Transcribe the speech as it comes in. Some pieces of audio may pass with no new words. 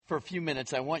for a few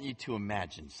minutes, I want you to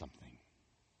imagine something.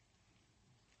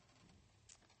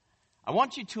 I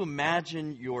want you to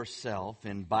imagine yourself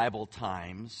in Bible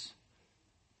times,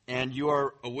 and you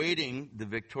are awaiting the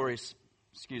victorious,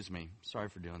 sorry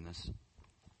for doing this.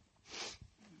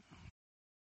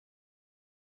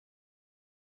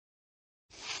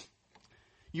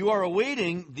 You are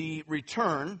awaiting the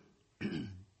return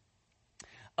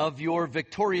of your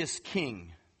victorious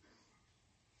king.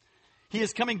 He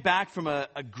is coming back from a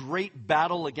great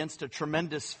battle against a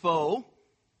tremendous foe,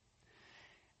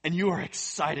 and you are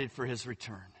excited for his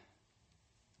return.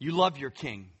 You love your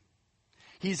king.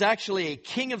 He's actually a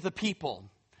king of the people.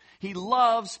 He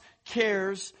loves,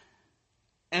 cares,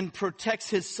 and protects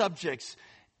his subjects.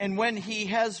 And when he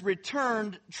has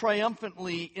returned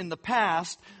triumphantly in the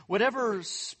past, whatever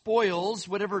spoils,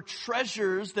 whatever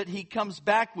treasures that he comes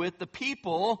back with, the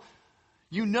people,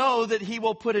 you know that he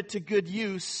will put it to good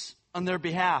use on their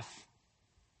behalf.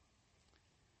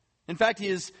 In fact, he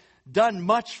has done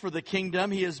much for the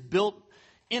kingdom. He has built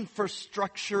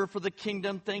infrastructure for the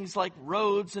kingdom, things like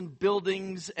roads and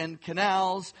buildings and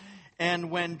canals.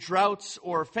 And when droughts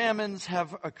or famines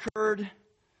have occurred,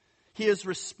 he has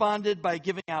responded by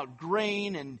giving out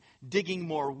grain and digging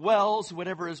more wells,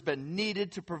 whatever has been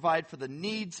needed to provide for the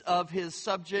needs of his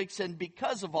subjects. And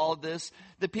because of all of this,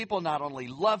 the people not only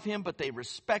love him, but they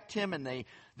respect him and they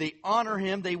honor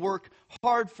him. They work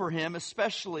hard for him,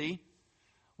 especially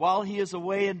while he is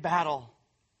away in battle,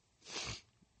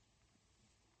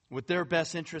 with their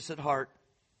best interests at heart.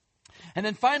 And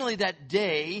then finally that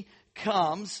day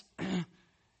comes,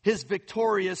 his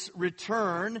victorious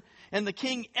return, and the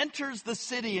king enters the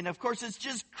city, and of course it's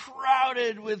just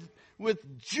crowded with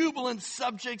jubilant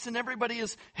subjects, and everybody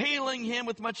is hailing him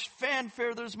with much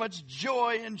fanfare. There's much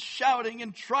joy and shouting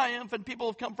and triumph, and people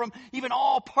have come from even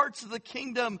all parts of the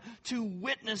kingdom to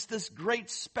witness this great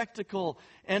spectacle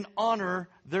and honor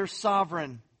their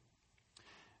sovereign.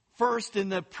 First, in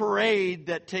the parade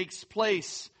that takes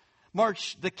place,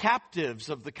 march the captives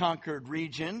of the conquered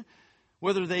region,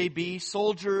 whether they be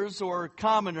soldiers or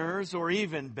commoners, or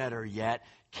even better yet,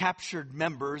 captured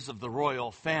members of the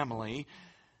royal family.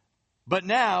 But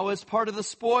now, as part of the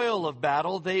spoil of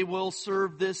battle, they will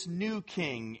serve this new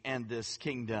king and this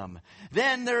kingdom.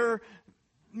 Then there are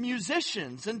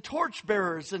musicians and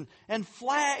torchbearers and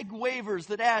flag wavers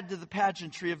that add to the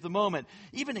pageantry of the moment.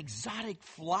 Even exotic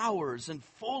flowers and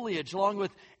foliage, along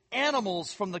with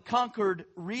animals from the conquered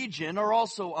region, are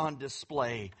also on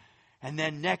display. And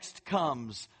then next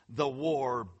comes the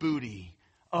war booty.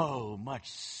 Oh,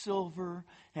 much silver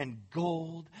and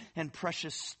gold and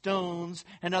precious stones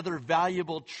and other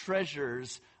valuable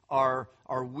treasures are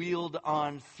wheeled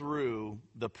on through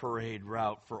the parade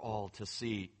route for all to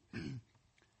see.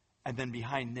 And then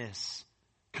behind this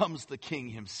comes the king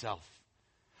himself,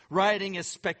 riding a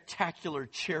spectacular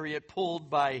chariot pulled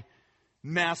by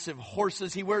massive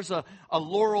horses. He wears a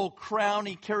laurel crown.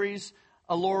 He carries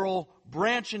a laurel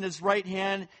branch in his right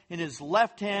hand. In his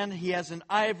left hand, he has an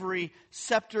ivory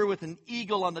scepter with an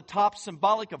eagle on the top,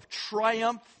 symbolic of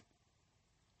triumph.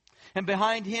 And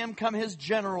behind him come his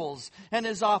generals and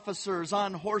his officers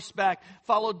on horseback,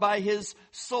 followed by his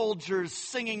soldiers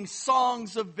singing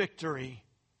songs of victory.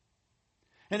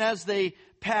 And as they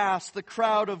pass, the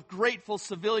crowd of grateful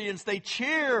civilians, they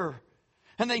cheer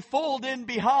and they fold in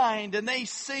behind and they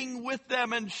sing with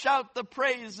them and shout the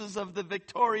praises of the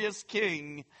victorious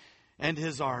king and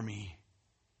his army.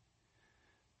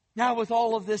 Now, with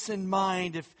all of this in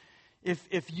mind,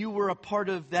 if you were a part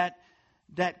of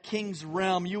that king's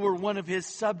realm, you were one of his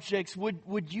subjects,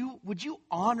 would you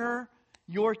honor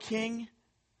your king?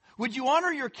 Would you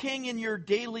honor your king in your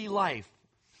daily life?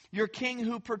 Your king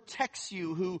who protects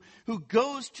you, who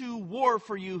goes to war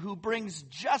for you, who brings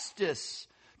justice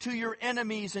to your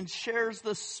enemies and shares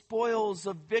the spoils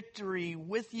of victory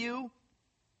with you?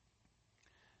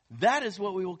 That is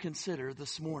what we will consider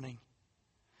this morning.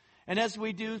 And as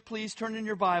we do, please turn in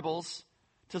your Bibles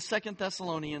to 2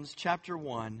 Thessalonians chapter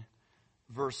 1,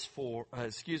 verse 4.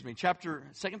 2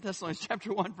 Thessalonians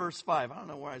chapter 1, verse 5. I don't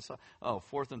know where I saw. Oh,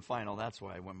 fourth and final. That's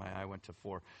why my eye went to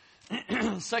 4.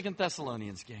 2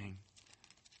 Thessalonians, gang.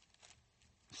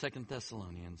 2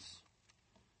 Thessalonians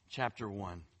chapter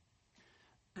 1.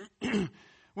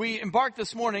 We embark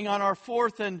this morning on our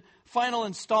fourth and final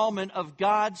installment of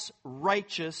God's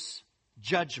righteous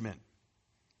judgment.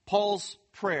 Paul's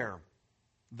prayer,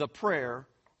 the prayer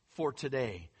for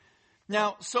today.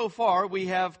 Now, so far, we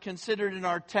have considered in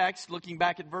our text, looking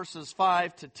back at verses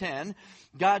 5 to 10,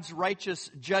 God's righteous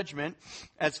judgment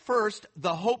as first,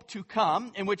 the hope to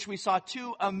come, in which we saw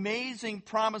two amazing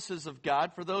promises of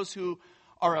God for those who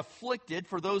are afflicted,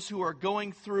 for those who are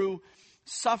going through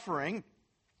suffering.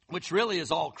 which really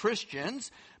is all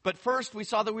Christians. But first, we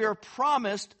saw that we are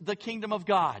promised the kingdom of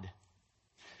God.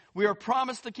 We are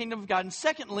promised the kingdom of God. And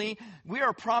secondly, we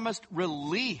are promised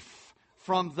relief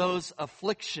from those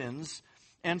afflictions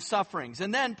and sufferings.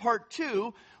 And then part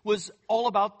 2 was all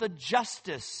about the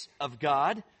justice of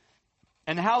God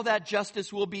and how that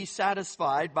justice will be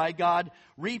satisfied by God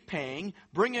repaying,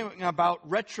 bringing about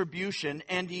retribution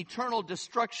and eternal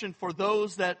destruction for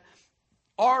those that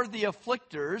are the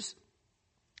afflictors,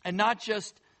 and not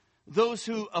just those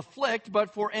who afflict,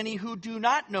 but for any who do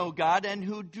not know God and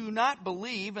who do not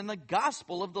believe in the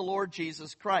gospel of the Lord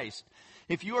Jesus Christ.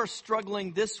 If you are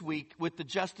struggling this week with the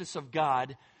justice of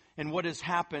God and what has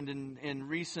happened in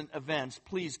recent events,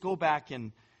 please go back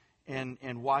and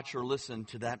watch or listen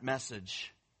to that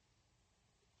message.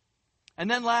 And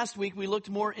then last week we looked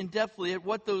more in-depthly at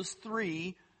what those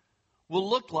 3 will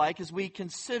look like as we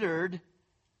considered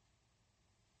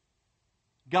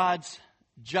God's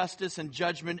justice and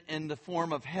judgment in the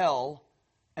form of hell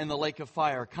and the lake of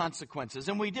fire, consequences.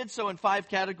 And we did so in 5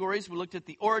 categories. We looked at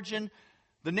the origin,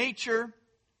 the nature,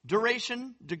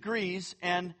 duration, degrees,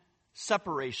 and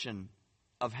separation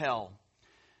of hell.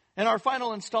 And our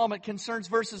final installment concerns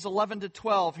verses 11 to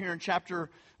 12 here in chapter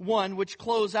 1, which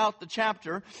close out the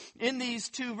chapter. In these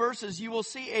 2 verses, you will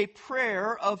see a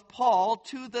prayer of Paul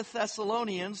to the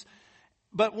Thessalonians,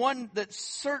 but one that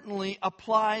certainly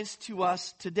applies to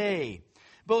us today,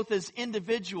 both as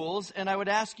individuals, and I would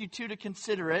ask you too to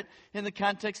consider it in the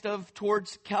context of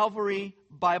towards Calvary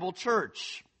Bible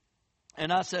Church,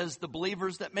 and us as the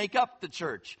believers that make up the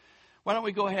church. Why don't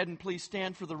we go ahead and please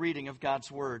stand for the reading of God's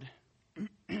Word.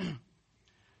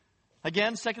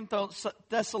 Again, 2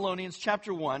 Thessalonians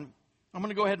chapter 1. I'm going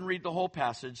to go ahead and read the whole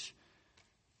passage,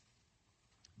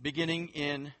 beginning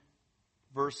in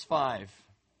verse 5.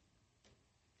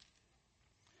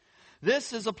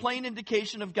 This is a plain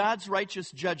indication of God's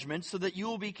righteous judgment, so that you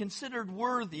will be considered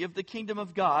worthy of the kingdom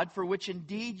of God, for which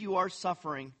indeed you are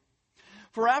suffering.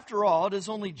 For after all, it is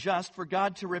only just for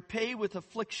God to repay with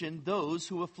affliction those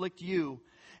who afflict you,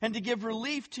 and to give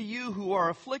relief to you who are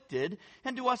afflicted,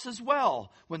 and to us as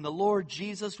well, when the Lord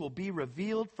Jesus will be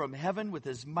revealed from heaven with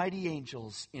his mighty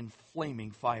angels in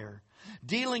flaming fire,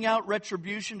 dealing out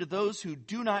retribution to those who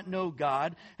do not know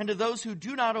God, and to those who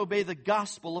do not obey the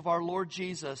gospel of our Lord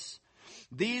Jesus.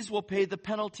 These will pay the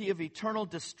penalty of eternal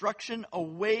destruction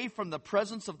away from the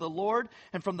presence of the Lord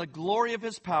and from the glory of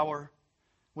his power,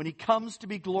 when he comes to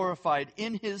be glorified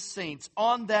in his saints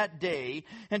on that day,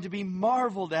 and to be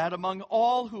marveled at among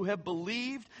all who have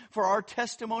believed, for our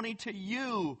testimony to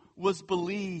you was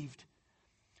believed.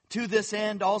 To this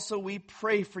end also we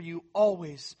pray for you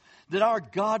always, that our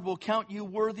God will count you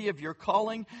worthy of your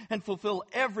calling, and fulfill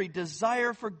every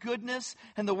desire for goodness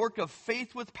and the work of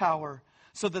faith with power,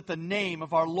 so that the name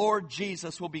of our Lord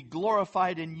Jesus will be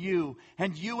glorified in you,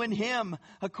 and you in him,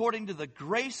 according to the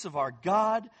grace of our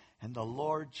God and the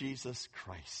Lord Jesus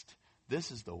Christ. This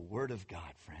is the word of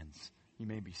God, friends. You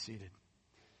may be seated.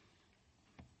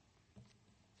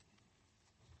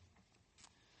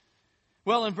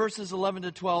 Well, in verses 11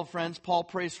 to 12, friends, Paul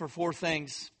prays for 4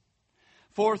 things.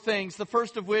 4 things. The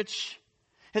first of which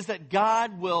is that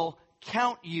God will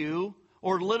count you,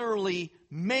 or literally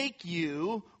make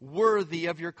you, worthy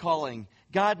of your calling.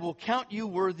 God will count you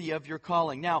worthy of your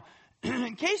calling. Now,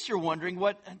 in case you're wondering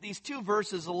what these 2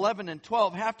 verses, 11 and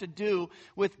 12, have to do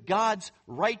with God's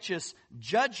righteous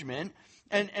judgment,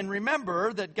 and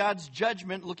remember that God's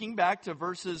judgment, looking back to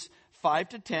verses 5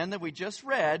 to 10 that we just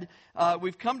read,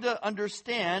 we've come to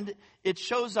understand it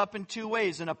shows up in 2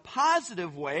 ways. In a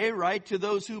positive way, right, to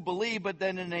those who believe, but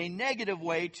then in a negative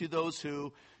way to those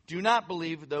who do not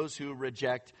believe, those who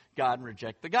reject God and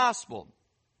reject the gospel,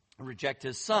 reject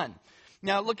his Son.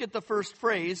 Now, look at the first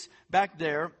phrase back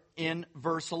there in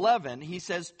verse 11. He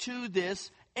says, to this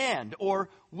end, or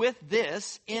with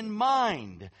this in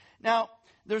mind. Now,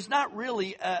 there's not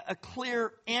really a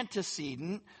clear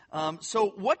antecedent. So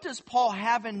what does Paul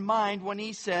have in mind when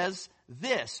he says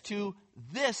this, to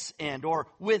this end, or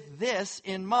with this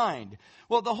in mind?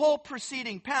 Well, the whole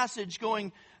preceding passage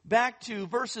going back to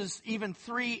verses even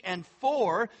 3 and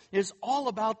 4 is all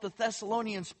about the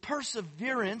Thessalonians'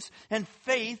 perseverance and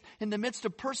faith in the midst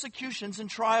of persecutions and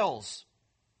trials.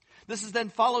 This is then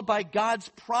followed by God's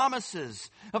promises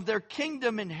of their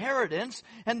kingdom inheritance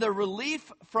and the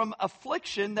relief from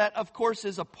affliction that, of course,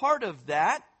 is a part of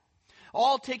that,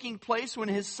 all taking place when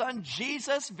his Son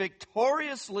Jesus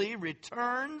victoriously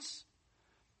returns,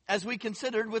 as we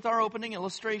considered with our opening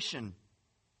illustration.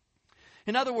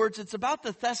 In other words, it's about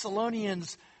the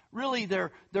Thessalonians, really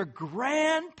their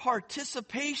grand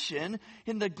participation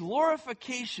in the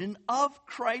glorification of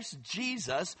Christ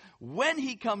Jesus when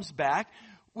he comes back,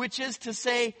 which is to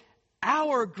say,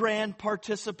 our grand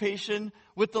participation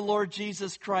with the Lord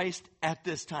Jesus Christ at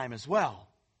this time as well.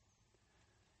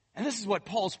 And this is what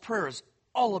Paul's prayer is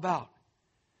all about.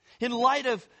 In light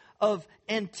of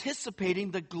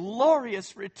anticipating the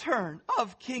glorious return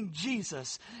of King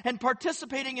Jesus and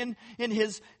participating in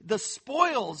the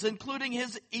spoils, including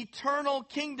his eternal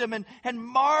kingdom, and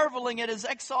marveling at his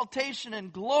exaltation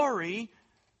and glory,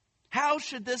 how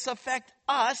should this affect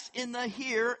us in the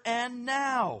here and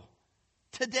now?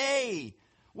 Today,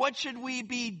 what should we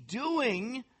be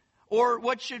doing, or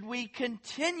what should we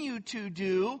continue to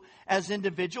do as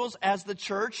individuals, as the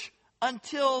church,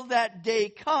 until that day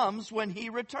comes when he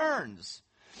returns?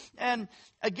 And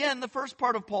again, the first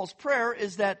part of Paul's prayer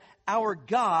is that our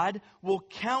God will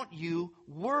count you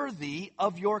worthy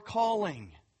of your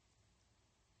calling.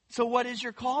 So what is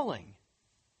your calling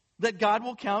that God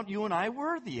will count you and I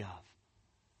worthy of?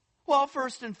 Well,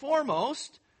 first and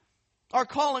foremost, our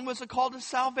calling was a call to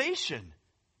salvation,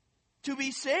 to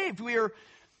be saved. We're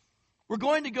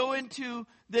going to go into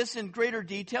this in greater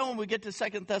detail when we get to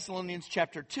 2 Thessalonians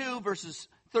chapter 2, verses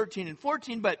 13 and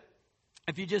 14. But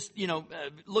if you just,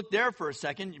 look there for a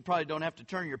second, you probably don't have to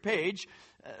turn your page.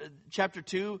 Chapter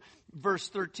 2, verse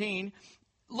 13.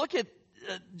 Look at,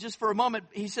 just for a moment,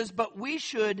 he says, "But we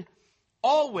should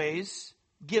always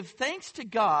give thanks to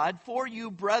God for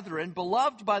you, brethren,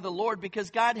 beloved by the Lord, because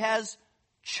God has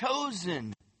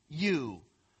chosen you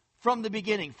from the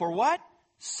beginning." For what?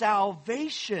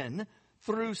 Salvation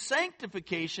through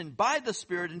sanctification by the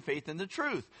Spirit and faith in the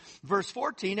truth. Verse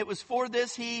 14, "It was for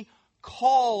this he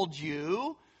called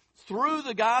you through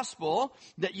the gospel,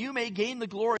 that you may gain the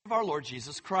glory of our Lord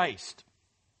Jesus Christ."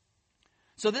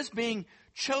 So this being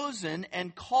chosen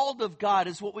and called of God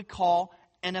is what we call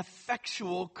an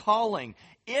effectual calling.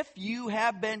 If you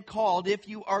have been called, if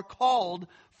you are called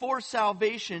for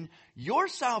salvation, your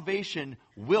salvation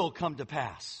will come to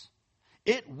pass.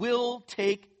 It will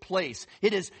take place.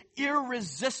 It is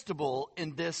irresistible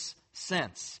in this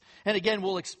sense. And again,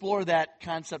 we'll explore that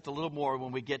concept a little more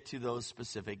when we get to those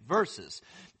specific verses.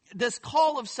 This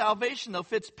call of salvation, though,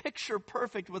 fits picture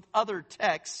perfect with other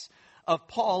texts of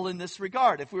Paul in this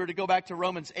regard. If we were to go back to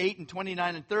Romans 8 and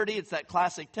 29 and 30, it's that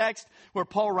classic text where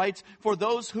Paul writes, "For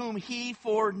those whom he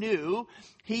foreknew,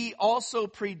 he also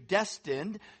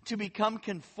predestined to become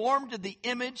conformed to the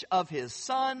image of his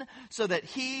Son, so that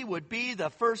he would be the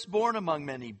firstborn among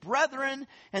many brethren.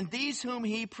 And these whom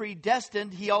he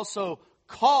predestined, he also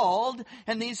called.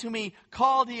 And these whom he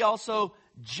called, he also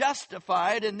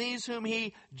justified. And these whom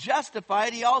he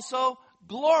justified, he also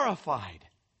glorified."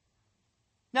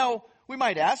 Now, we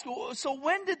might ask, so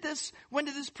when did this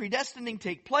predestining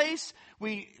take place?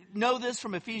 We know this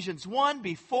from Ephesians 1,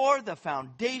 before the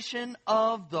foundation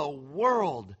of the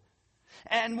world.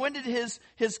 And when did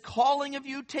his calling of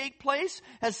you take place?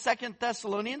 As 2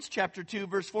 Thessalonians chapter 2,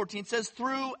 verse 14 says,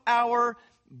 "Through our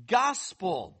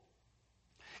gospel."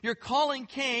 Your calling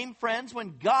came, friends,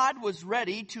 when God was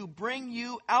ready to bring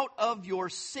you out of your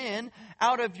sin,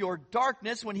 out of your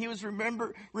darkness, when he was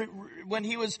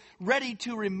ready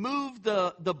to remove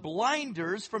the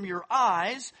blinders from your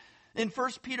eyes. In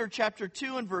 1 Peter chapter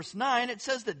 2 and verse 9, it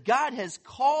says that God has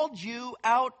called you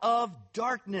out of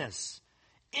darkness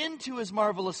into his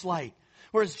marvelous light.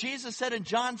 Whereas Jesus said in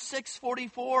John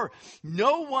 6:44,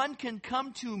 "No one can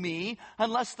come to me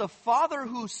unless the Father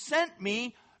who sent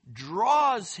me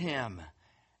draws him,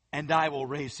 and I will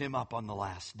raise him up on the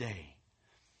last day."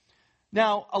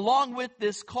 Now, along with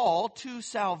this call to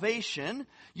salvation,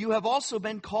 you have also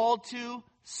been called to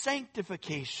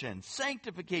sanctification.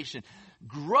 Sanctification.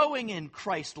 Growing in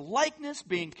Christ likeness,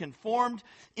 being conformed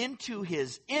into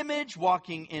his image,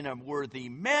 walking in a worthy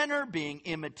manner, being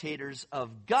imitators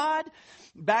of God.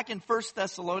 Back in 1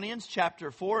 Thessalonians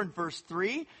chapter 4 and verse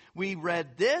 3, we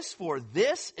read this, "For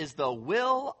this is the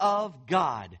will of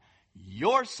God,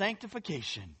 your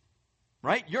sanctification."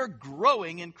 Right? You're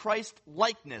growing in Christ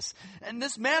likeness. And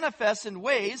this manifests in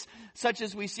ways such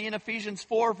as we see in Ephesians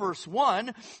 4 verse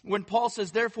 1, when Paul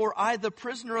says, "Therefore I, the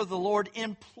prisoner of the Lord,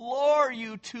 implore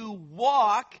you to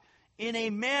walk in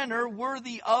a manner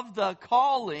worthy of the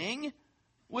calling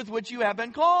with which you have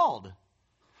been called."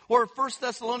 Or 1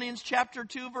 Thessalonians chapter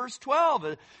 2, verse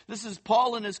 12. This is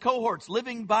Paul and his cohorts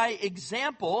living by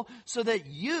example so that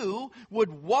you would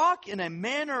walk in a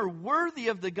manner worthy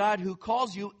of the God who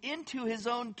calls you into his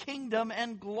own kingdom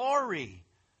and glory.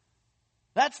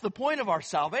 That's the point of our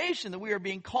salvation, that we are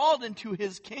being called into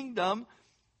his kingdom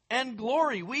and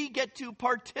glory. We get to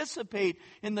participate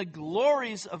in the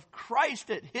glories of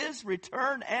Christ at his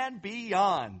return and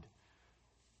beyond.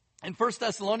 In 1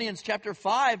 Thessalonians chapter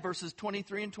 5, verses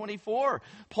 23 and 24,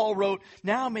 Paul wrote,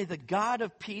 "Now may the God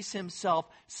of peace himself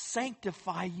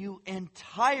sanctify you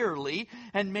entirely,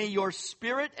 and may your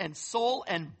spirit and soul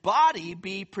and body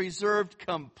be preserved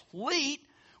complete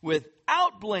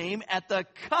without blame at the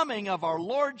coming of our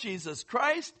Lord Jesus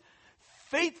Christ.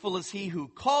 Faithful is he who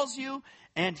calls you,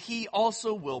 and he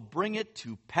also will bring it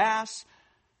to pass."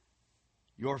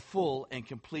 Your full and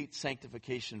complete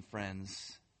sanctification,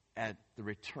 friends, at the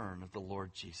return of the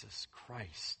Lord Jesus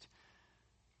Christ.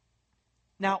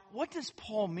 Now, what does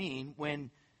Paul mean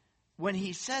when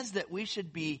he says that we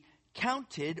should be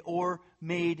counted or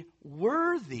made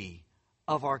worthy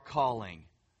of our calling?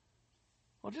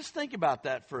 Well, just think about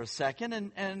that for a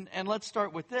second, and let's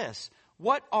start with this.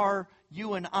 What are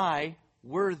you and I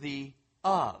worthy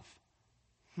of?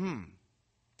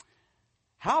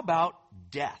 How about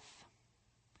death?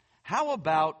 How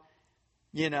about,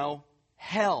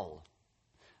 hell?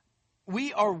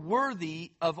 We are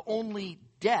worthy of only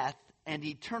death and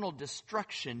eternal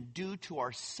destruction due to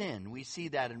our sin. We see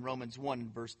that in Romans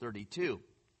 1, verse 32.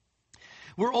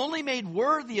 We're only made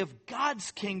worthy of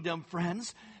God's kingdom,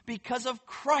 friends, because of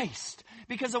Christ,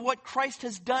 because of what Christ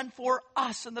has done for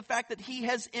us and the fact that he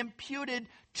has imputed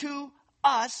to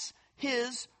us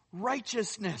his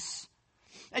righteousness.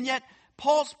 And yet,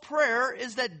 Paul's prayer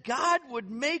is that God would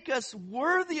make us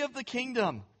worthy of the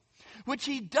kingdom, which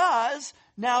he does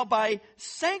now by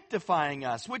sanctifying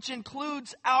us, which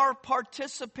includes our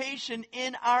participation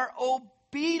in our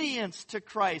obedience to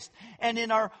Christ and in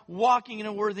our walking in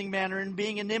a worthy manner and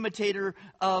being an imitator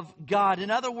of God. In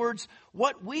other words,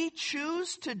 what we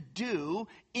choose to do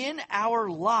in our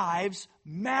lives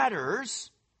matters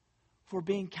for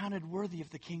being counted worthy of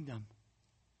the kingdom.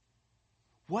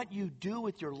 What you do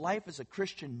with your life as a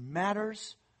Christian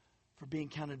matters for being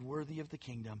counted worthy of the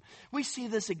kingdom. We see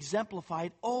this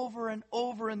exemplified over and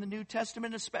over in the New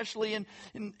Testament, especially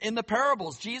in the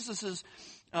parables. Jesus'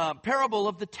 parable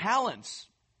of the talents,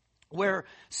 where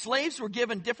slaves were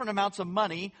given different amounts of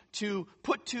money to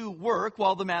put to work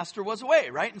while the master was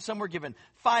away, right? And some were given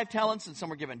 5 talents, and some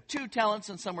were given 2 talents,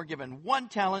 and some were given 1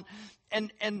 talent.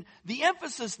 And the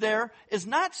emphasis there is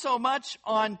not so much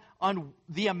on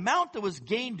the amount that was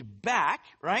gained back,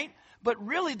 right? But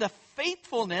really the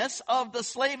faithfulness of the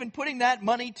slave in putting that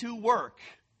money to work.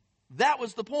 That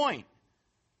was the point.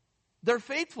 Their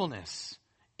faithfulness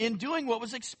in doing what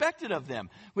was expected of them.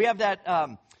 We have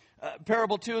that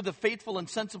parable too, the faithful and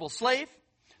sensible slave,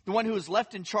 the one who is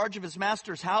left in charge of his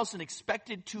master's house and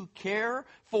expected to care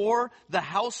for the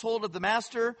household of the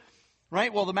master,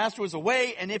 right? While the master was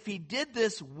away. And if he did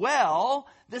this well,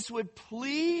 this would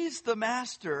please the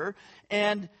master,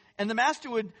 and the master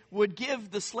would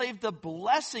give the slave the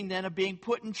blessing then of being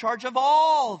put in charge of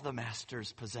all the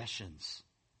master's possessions.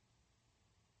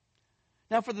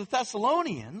 Now for the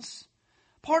Thessalonians,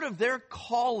 part of their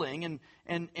calling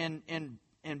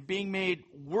and being made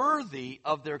worthy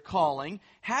of their calling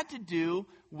had to do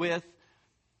with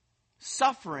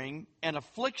suffering and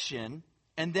affliction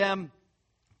and them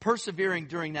persevering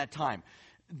during that time.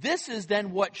 This is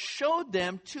then what showed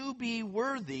them to be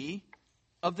worthy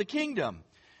of the kingdom.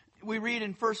 We read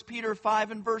in 1 Peter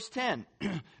 5 and verse 10.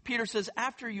 Peter says,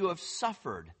 "After you have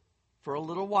suffered for a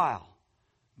little while,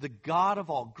 the God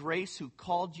of all grace who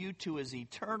called you to his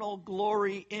eternal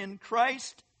glory in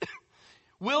Christ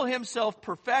will himself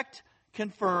perfect,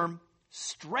 confirm,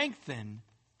 strengthen,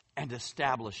 and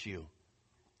establish you."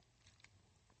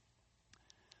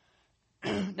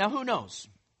 Now, who knows?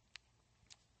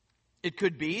 It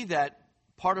could be that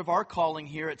part of our calling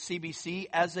here at CBC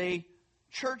as a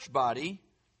church body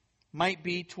might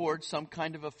be towards some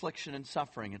kind of affliction and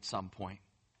suffering at some point.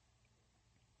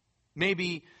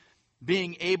 Maybe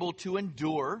being able to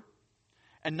endure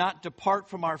and not depart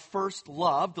from our first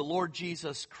love, the Lord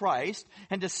Jesus Christ,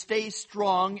 and to stay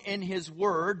strong in his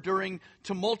word during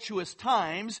tumultuous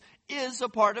times is a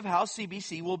part of how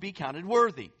CBC will be counted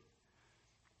worthy.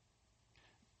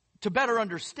 To better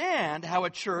understand how a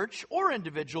church or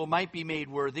individual might be made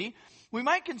worthy, we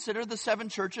might consider the 7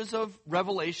 churches of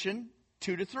Revelation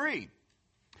 2 to 3,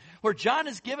 where John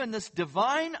is given this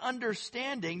divine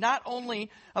understanding not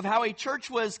only of how a church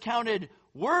was counted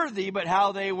worthy, but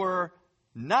how they were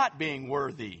not being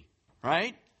worthy,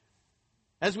 right?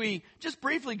 As we just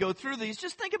briefly go through these,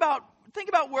 just think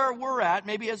about where we're at,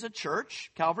 maybe as a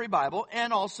church, Calvary Bible,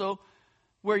 and also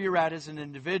where you're at as an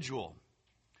individual.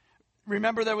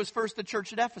 Remember, there was first the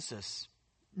church at Ephesus,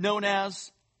 known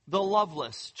as the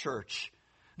loveless church.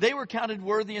 They were counted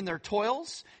worthy in their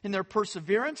toils, in their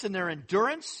perseverance, in their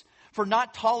endurance, for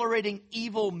not tolerating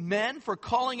evil men, for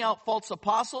calling out false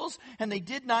apostles, and they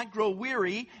did not grow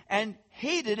weary and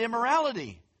hated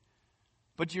immorality.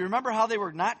 But do you remember how they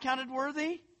were not counted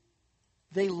worthy?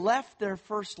 They left their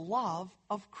first love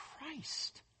of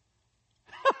Christ.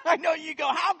 I know you go,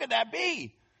 how could that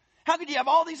be? How could you have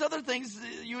all these other things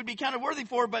you would be counted worthy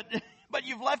for, but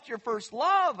you've left your first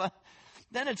love?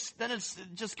 Then it's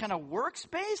just kind of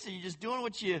works-based, and you're just doing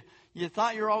what you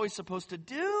thought you were always supposed to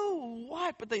do.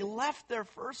 What? But they left their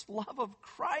first love of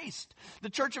Christ. The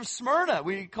church of Smyrna,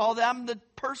 we call them the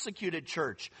persecuted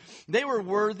church. They were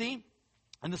worthy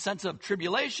in the sense of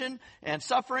tribulation and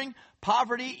suffering,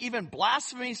 poverty, even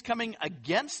blasphemies coming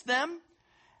against them.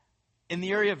 In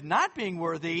the area of not being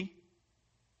worthy,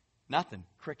 nothing.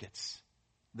 Crickets.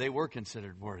 They were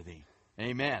considered worthy.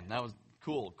 Amen. That was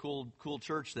cool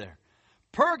church there.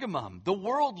 Pergamum, the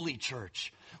worldly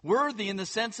church. Worthy in the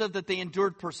sense of that they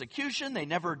endured persecution. They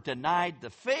never denied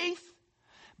the faith.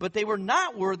 But they were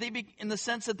not worthy in the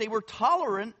sense that they were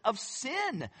tolerant of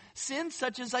sin. Sin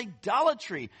such as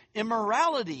idolatry,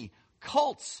 immorality,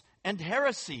 cults, and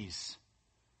heresies.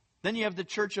 Then you have the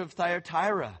church of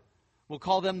Thyatira. We'll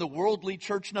call them the worldly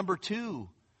church number 2.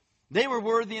 They were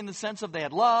worthy in the sense of they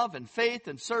had love and faith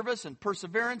and service and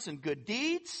perseverance and good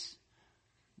deeds.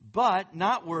 But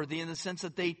not worthy in the sense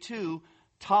that they too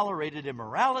tolerated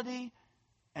immorality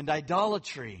and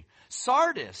idolatry.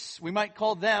 Sardis, we might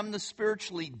call them the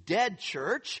spiritually dead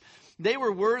church. They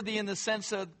were worthy in the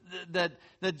sense of that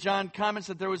John comments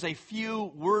that there was a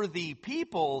few worthy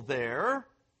people there.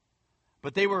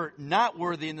 But they were not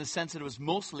worthy in the sense that it was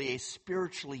mostly a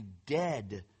spiritually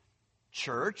dead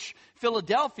church.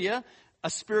 Philadelphia, a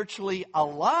spiritually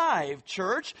alive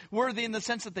church, worthy in the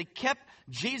sense that they kept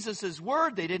Jesus'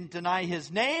 word. They didn't deny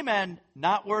his name. And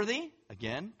not worthy,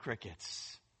 again,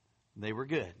 crickets. They were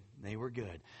good. They were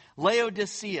good.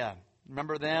 Laodicea,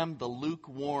 remember them? The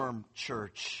lukewarm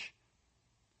church.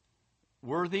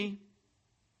 Worthy?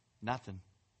 Nothing.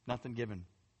 Nothing given.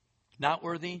 Not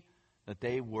worthy? That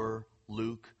they were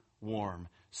lukewarm,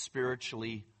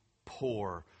 spiritually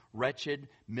poor, wretched,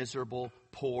 miserable,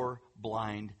 poor,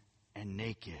 blind, and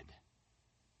naked.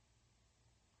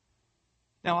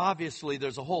 Now, obviously,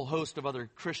 there's a whole host of other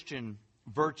Christian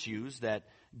virtues that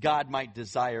God might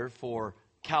desire for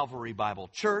Calvary Bible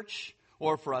Church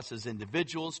or for us as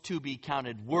individuals to be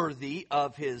counted worthy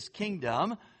of his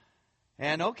kingdom.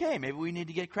 And okay, maybe we need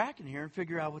to get cracking here and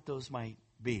figure out what those might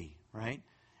be, right?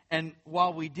 And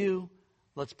while we do,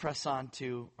 let's press on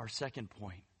to our second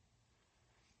point.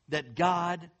 That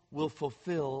God will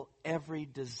fulfill every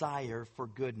desire for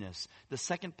goodness. The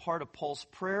second part of Paul's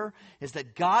prayer is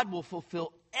that God will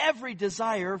fulfill every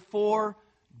desire for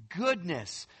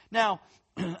goodness. Now,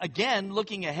 again,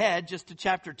 looking ahead just to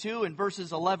chapter 2 and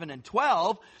verses 11 and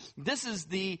 12, this is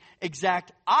the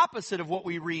exact opposite of what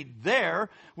we read there,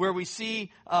 where we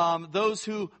see those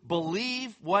who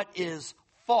believe what is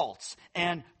false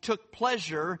and took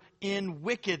pleasure in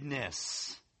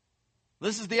wickedness.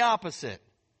 This is the opposite.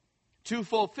 To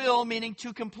fulfill meaning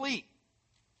to complete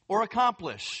or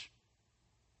accomplish.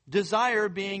 Desire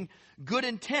being good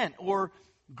intent or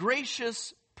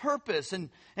gracious purpose.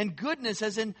 And goodness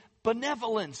as in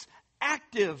benevolence,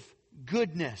 active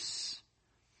goodness.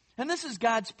 And this is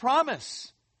God's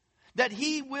promise. That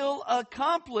he will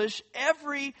accomplish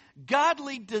every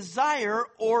godly desire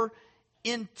or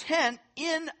intent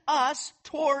in us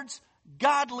towards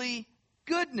godly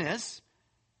goodness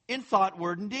in thought,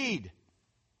 word, and deed.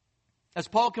 As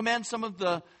Paul commands some of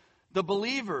the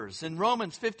believers in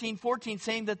Romans 15:14,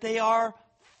 saying that they are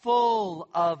full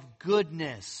of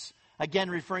goodness. Again,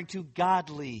 referring to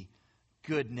godly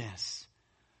goodness.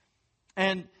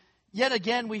 And yet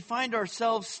again, we find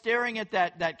ourselves staring at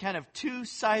that kind of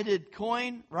two-sided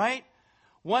coin, right?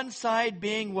 One side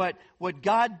being what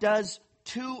God does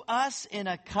to us in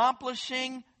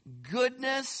accomplishing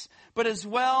goodness, but as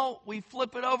well, we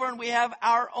flip it over and we have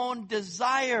our own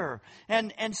desire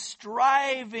and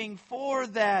striving for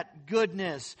that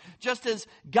goodness. Just as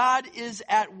God is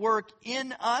at work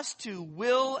in us to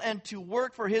will and to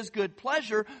work for his good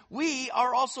pleasure, we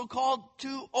are also called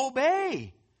to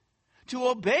obey. To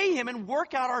obey him and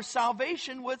work out our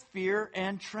salvation with fear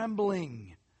and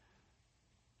trembling.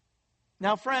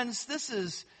 Now, friends, this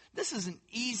is an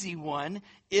easy one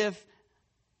if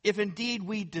indeed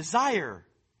we desire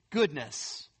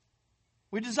goodness.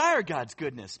 We desire God's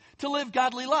goodness, to live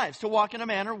godly lives, to walk in a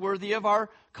manner worthy of our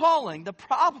calling. The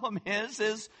problem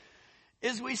is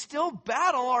we still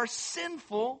battle our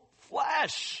sinful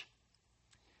flesh.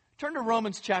 Turn to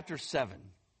Romans chapter 7.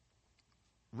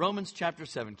 Romans chapter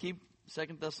 7. Keep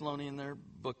 2 Thessalonians there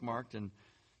bookmarked. And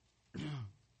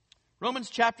Romans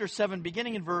chapter 7,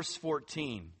 beginning in verse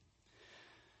 14.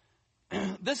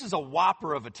 this is a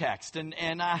whopper of a text, and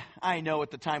I know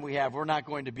at the time we have, we're not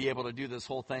going to be able to do this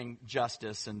whole thing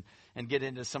justice and get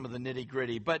into some of the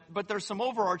nitty-gritty. But there's some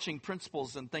overarching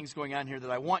principles and things going on here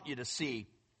that I want you to see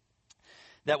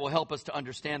that will help us to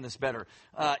understand this better.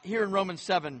 Here in Romans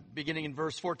 7, beginning in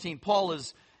verse 14, Paul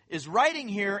is writing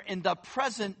here in the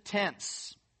present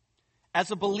tense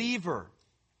as a believer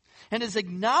and is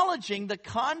acknowledging the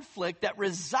conflict that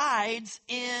resides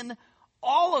in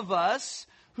all of us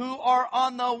who are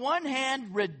on the one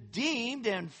hand redeemed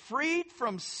and freed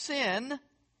from sin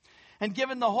and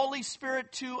given the Holy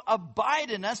Spirit to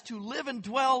abide in us, to live and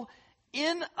dwell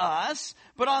in us,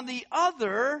 but on the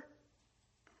other,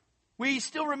 we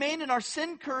still remain in our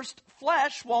sin-cursed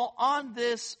flesh while on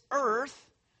this earth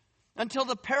until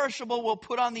the perishable will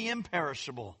put on the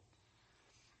imperishable.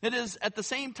 It is at the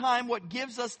same time what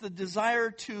gives us the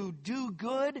desire to do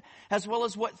good as well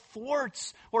as what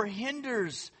thwarts or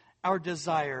hinders our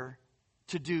desire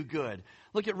to do good.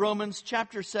 Look at Romans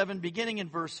chapter 7, beginning in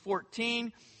verse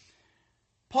 14.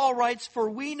 Paul writes,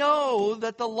 "For we know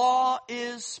that the law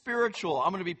is spiritual." I'm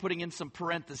going to be putting in some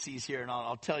parentheses here, and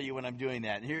I'll tell you when I'm doing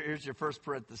that. Here's your first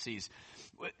parentheses.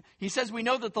 He says, we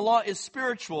know that the law is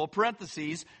spiritual,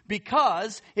 parentheses,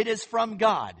 because it is from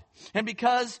God, and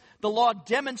because the law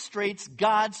demonstrates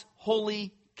God's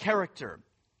holy character.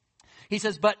 He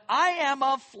says, "But I am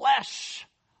of flesh,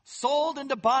 sold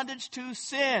into bondage to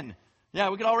sin." Yeah,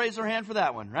 we can all raise our hand for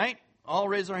that one, right? All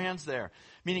raise our hands there.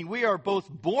 Meaning we are both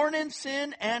born in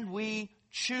sin and we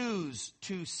choose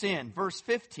to sin. Verse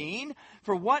 15,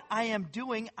 "For what I am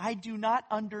doing I do not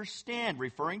understand,"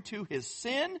 referring to his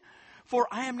sin. "For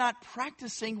I am not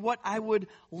practicing what I would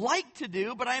like to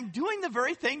do, but I am doing the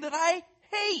very thing that I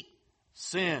hate."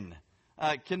 Sin.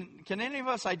 Can any of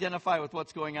us identify with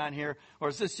what's going on here? Or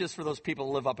is this just for those people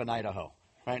who live up in Idaho?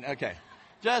 Right? Okay.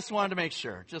 Just wanted to make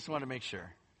sure.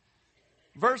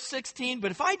 Verse 16,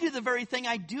 "But if I do the very thing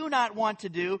I do not want to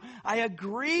do, I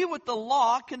agree with the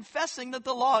law, confessing that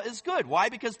the law is good." Why?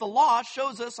 Because the law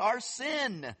shows us our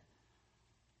sin.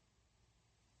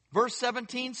 Verse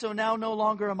 17, "So now no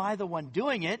longer am I the one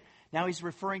doing it." Now he's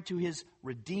referring to his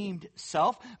redeemed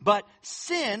self. "But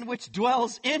sin, which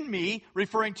dwells in me,"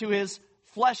 referring to his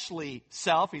fleshly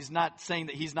self. He's not saying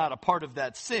that he's not a part of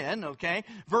that sin, okay?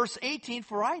 Verse 18,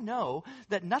 "For I know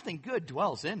that nothing good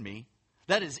dwells in me,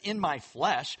 that is in my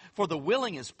flesh. For the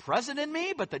willing is present in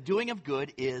me, but the doing of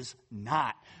good is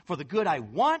not. For the good I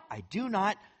want, I do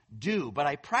not do. But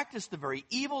I practice the very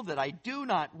evil that I do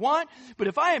not want. But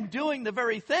if I am doing the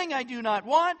very thing I do not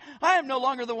want, I am no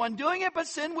longer the one doing it, but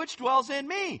sin which dwells in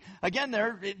me." Again,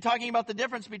 they're talking about the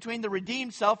difference between the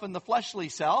redeemed self and the fleshly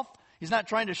self. He's not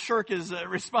trying to shirk his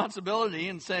responsibility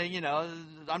and saying,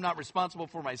 I'm not responsible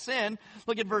for my sin.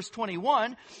 Look at verse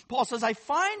 21. Paul says, "I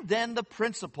find then the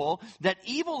principle that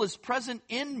evil is present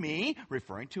in me,"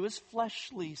 referring to his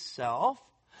fleshly self,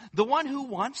 "the one who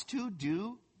wants to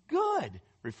do good,"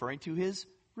 referring to his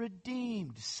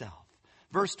redeemed self.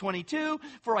 Verse 22,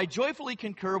 "For I joyfully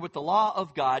concur with the law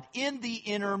of God in the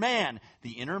inner man."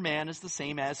 The inner man is the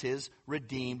same as his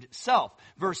redeemed self.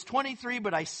 Verse 23,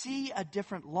 "But I see a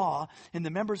different law in the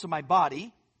members of my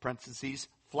body," parentheses,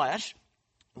 flesh,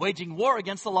 "waging war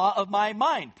against the law of my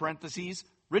mind," parentheses,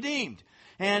 redeemed,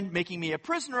 "and making me a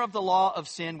prisoner of the law of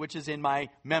sin which is in my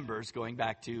members," going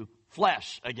back to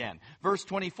flesh again. Verse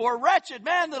 24, "Wretched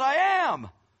man that I am,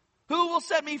 who will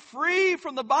set me free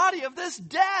from the body of this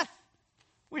death?"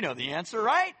 We know the answer,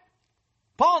 right?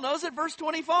 Paul knows it. Verse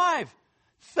 25.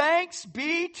 "Thanks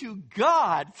be to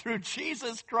God through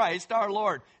Jesus Christ our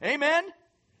Lord." Amen?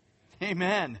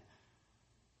 Amen.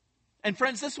 And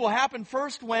friends, this will happen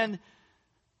first when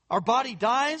our body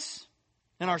dies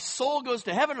and our soul goes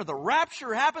to heaven, or the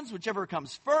rapture happens, whichever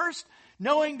comes first,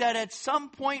 knowing that at some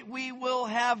point we will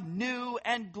have new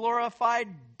and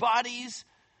glorified bodies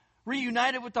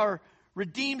reunited with our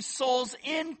redeemed souls,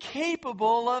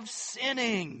 incapable of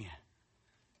sinning.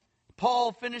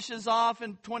 Paul finishes off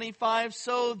in 25,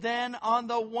 "So then, on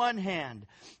the one hand,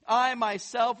 I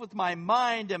myself with my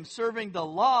mind am serving the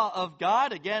law of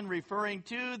God," again referring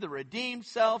to the redeemed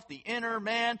self, the inner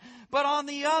man, "but on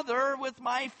the other, with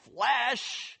my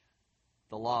flesh,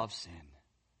 the law of sin."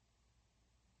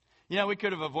 We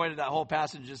could have avoided that whole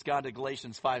passage and just gone to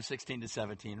Galatians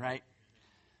 5:16-17, right?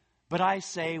 "But I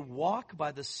say, walk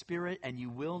by the Spirit, and you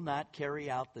will not carry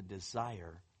out the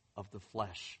desire of the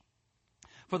flesh.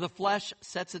 For the flesh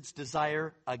sets its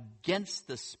desire against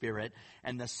the Spirit,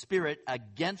 and the Spirit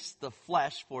against the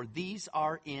flesh, for these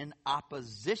are in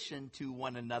opposition to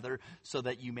one another, so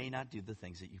that you may not do the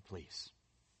things that you please."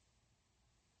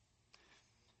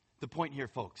 The point here,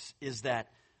 folks, is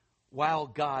that while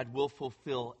God will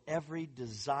fulfill every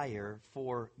desire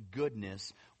for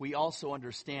goodness, we also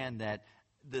understand that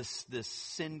this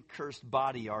sin-cursed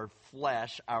body, our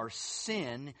flesh, our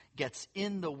sin gets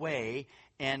in the way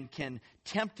and can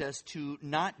tempt us to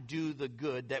not do the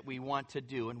good that we want to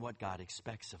do and what God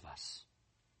expects of us.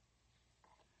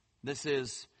 This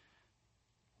is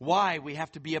why we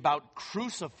have to be about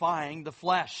crucifying the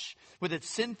flesh with its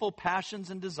sinful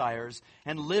passions and desires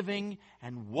and living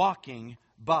and walking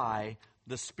by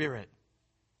the Spirit.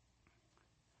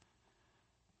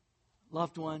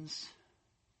 Loved ones,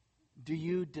 do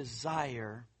you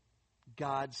desire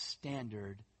God's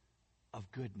standard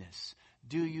of goodness?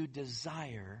 Do you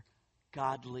desire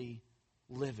godly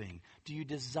living? Do you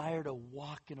desire to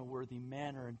walk in a worthy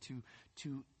manner and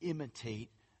to imitate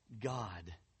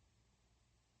God?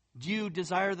 Do you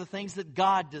desire the things that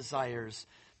God desires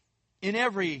in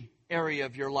every area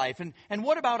of your life? And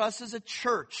what about us as a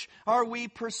church? Are we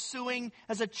pursuing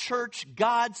as a church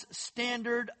God's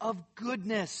standard of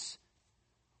goodness?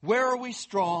 Where are we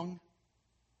strong?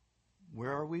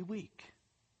 Where are we weak?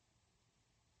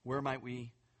 Where might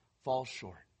we fall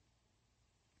short?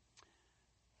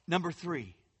 Number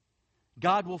 3,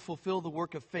 God will fulfill the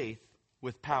work of faith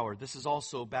with power. This is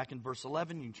also back in verse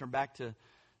 11. You can turn back to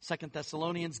 2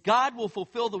 Thessalonians. God will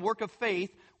fulfill the work of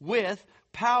faith with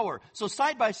power. So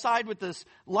side by side with this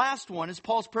last one is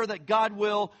Paul's prayer that God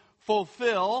will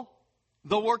fulfill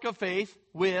the work of faith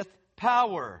with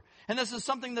power. And this is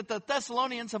something that the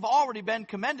Thessalonians have already been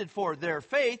commended for, their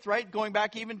faith, right? Going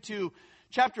back even to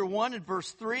chapter 1 and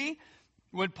verse 3,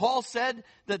 when Paul said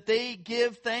that they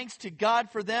give thanks to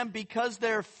God for them because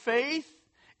their faith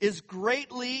is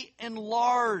greatly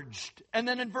enlarged. And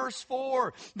then in verse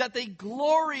 4, that they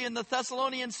glory in the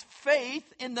Thessalonians' faith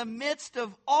in the midst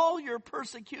of all your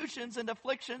persecutions and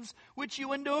afflictions which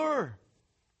you endure.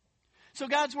 So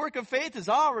God's work of faith has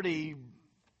already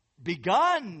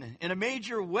begun in a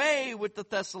major way with the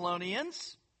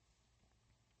Thessalonians.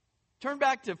 Turn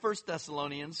back to 1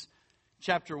 Thessalonians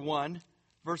chapter 1,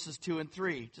 verses 2 and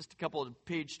 3. Just a couple of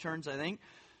page turns, I think.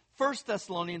 1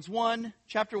 Thessalonians 1,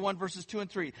 chapter 1, verses 2 and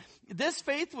 3. This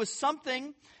faith was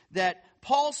something that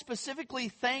Paul specifically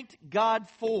thanked God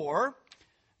for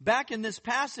back in this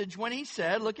passage when he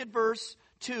said, look at verse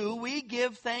 2, we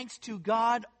give thanks to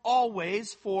God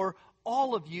always for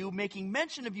all of you, making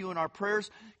mention of you in our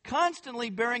prayers, constantly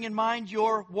bearing in mind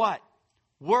your what?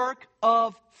 Work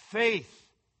of faith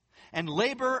and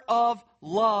labor of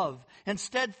love and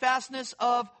steadfastness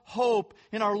of hope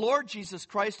in our Lord Jesus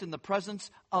Christ in the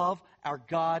presence of our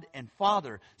God and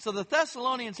Father. So the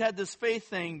Thessalonians had this faith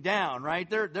thing down, right?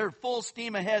 They're full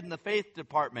steam ahead in the faith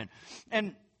department.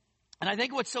 And I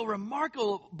think what's so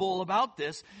remarkable about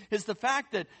this is the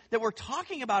fact that we're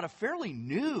talking about a fairly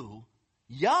new,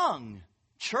 young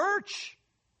church.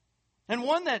 And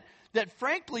one that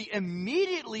frankly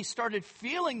immediately started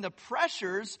feeling the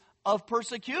pressures of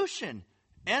persecution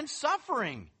and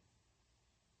suffering.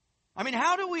 I mean,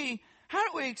 how do we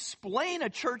explain a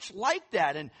church like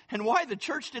that and why the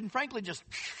church didn't frankly just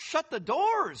shut the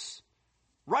doors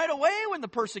right away when the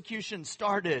persecution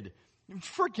started?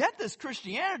 Forget this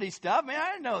Christianity stuff. Man,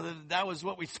 I didn't know that was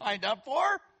what we signed up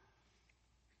for.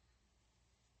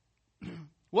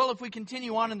 Well, if we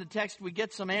continue on in the text, we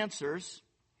get some answers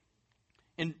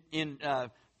in 1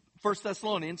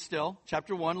 Thessalonians still,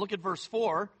 chapter 1. Look at verse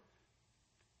 4.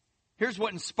 Here's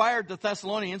what inspired the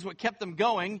Thessalonians, what kept them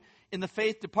going in the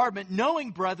faith department.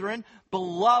 Knowing, brethren,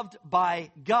 beloved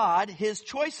by God, His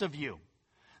choice of you.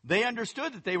 They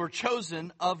understood that they were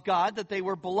chosen of God, that they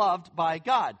were beloved by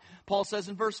God. Paul says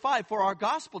in verse 5, for our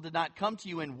gospel did not come to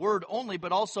you in word only,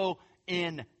 but also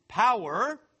in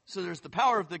power. So there's the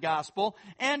power of the gospel,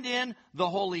 and in the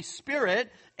Holy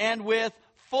Spirit, and with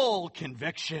full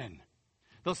conviction.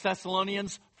 Those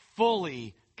Thessalonians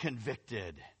fully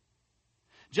convicted.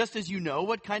 Just as you know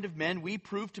what kind of men we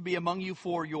proved to be among you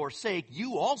for your sake,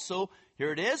 you also,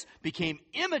 here it is, became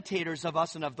imitators of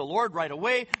us and of the Lord right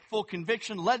away. Full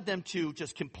conviction led them to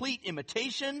just complete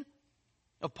imitation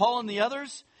of Paul and the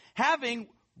others, having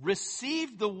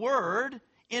received the word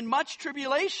in much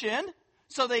tribulation.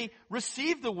 So they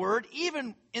received the word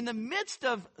even in the midst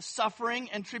of suffering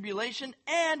and tribulation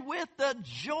and with the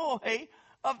joy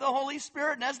of the Holy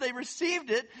Spirit. And as they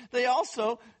received it, they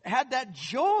also had that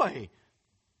joy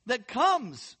that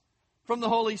comes from the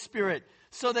Holy Spirit,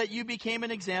 so that you became an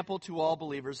example to all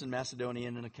believers in Macedonia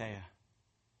and in Achaia.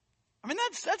 I mean,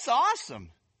 that's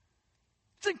awesome.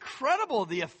 It's incredible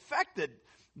the effect that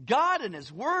God and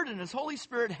His Word and His Holy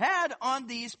Spirit had on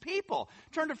these people.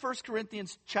 Turn to 1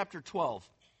 Corinthians chapter 12.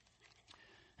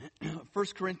 1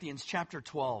 Corinthians chapter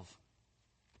 12.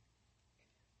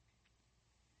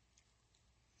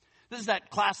 This is that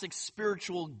classic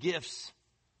spiritual gifts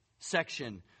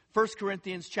section. 1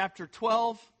 Corinthians chapter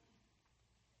 12.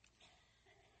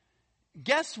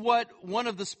 Guess what one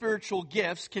of the spiritual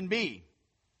gifts can be?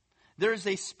 There's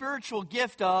a spiritual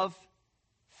gift of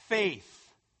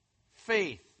faith.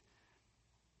 Faith.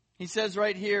 He says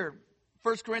right here,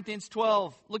 1 Corinthians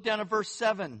 12, look down at verse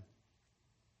 7.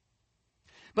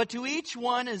 But to each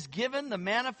one is given the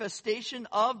manifestation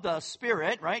of the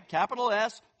Spirit, right? Capital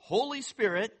S, Holy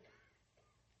Spirit,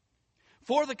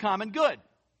 for the common good,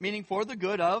 meaning for the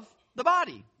good of the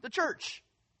body, the church.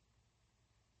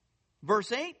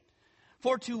 Verse 8,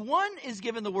 for to one is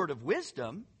given the word of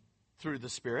wisdom through the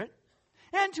Spirit,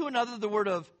 and to another the word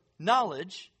of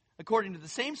knowledge according to the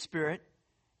same Spirit,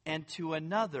 and to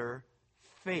another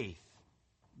faith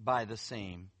by the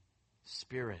same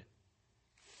Spirit.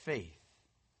 Faith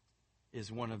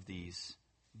is one of these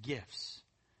gifts.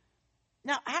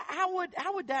 Now, how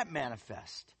would that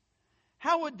manifest?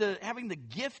 How would having the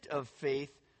gift of faith,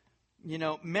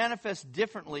 manifest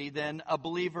differently than a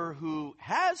believer who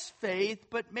has faith,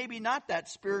 but maybe not that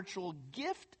spiritual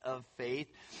gift of faith?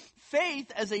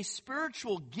 Faith as a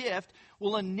spiritual gift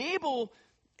will enable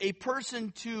a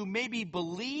person to maybe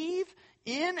believe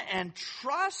in and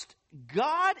trust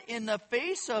God in the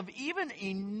face of even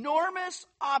enormous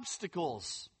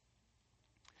obstacles.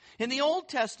 In the Old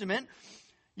Testament,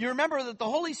 you remember that the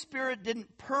Holy Spirit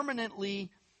didn't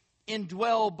permanently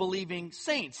indwell believing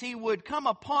saints. He would come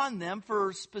upon them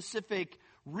for specific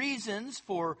reasons,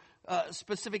 for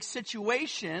specific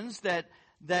situations that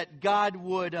God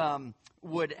would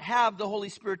have the Holy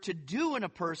Spirit to do in a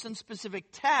person, specific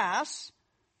tasks.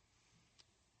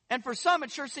 And for some,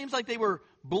 it sure seems like they were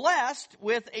blessed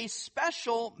with a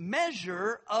special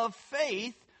measure of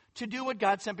faith to do what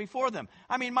God sent before them.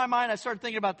 I mean, in my mind, I started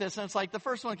thinking about this, and it's like the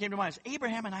first one that came to mind is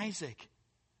Abraham and Isaac.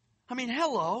 I mean,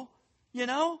 hello,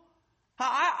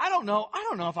 I don't know. I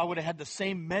don't know if I would have had the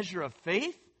same measure of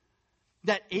faith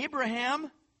that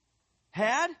Abraham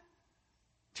had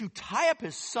to tie up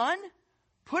his son,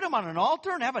 put him on an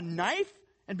altar, and have a knife,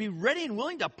 and be ready and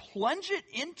willing to plunge it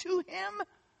into him,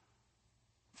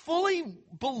 fully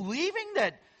believing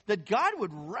that God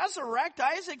would resurrect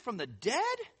Isaac from the dead.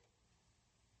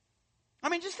 I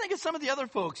mean, just think of some of the other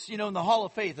folks, in the Hall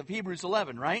of Faith of Hebrews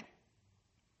 11, right?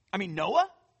 I mean, Noah.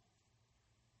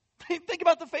 Think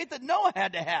about the faith that Noah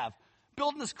had to have,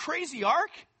 building this crazy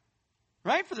ark,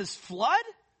 right, for this flood.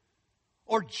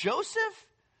 Or Joseph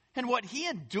and what he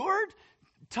endured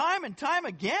time and time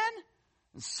again,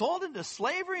 and sold into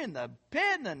slavery in the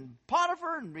pit, and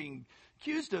Potiphar, and being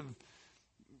accused of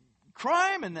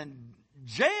crime, and then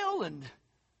jail, and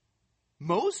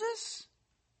Moses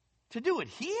to do what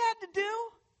he had to do.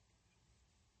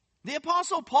 The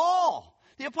Apostle Paul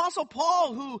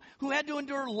who had to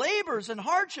endure labors and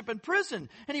hardship in prison,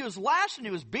 and he was lashed, and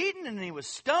he was beaten, and he was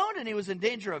stoned, and he was in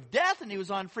danger of death, and he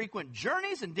was on frequent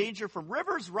journeys, in danger from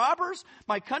rivers, robbers,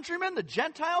 my countrymen, the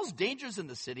Gentiles, dangers in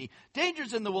the city,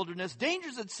 dangers in the wilderness,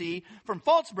 dangers at sea, from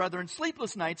false brethren,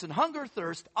 sleepless nights, and hunger,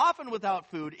 thirst, often without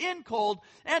food, in cold,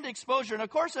 and exposure. And of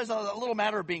course, there's a little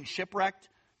matter of being shipwrecked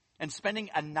and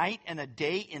spending a night and a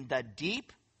day in the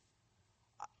deep.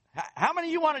 How many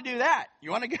of you want to do that?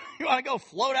 You want to go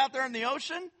float out there in the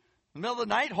ocean in the middle of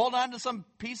the night, hold on to some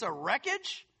piece of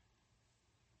wreckage?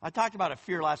 I talked about a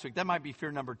fear last week. That might be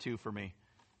fear number 2 for me.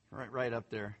 Right up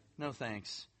there. No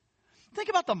thanks. Think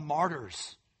about the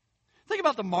martyrs. Think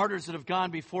about the martyrs that have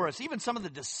gone before us, even some of the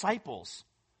disciples,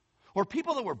 or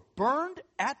people that were burned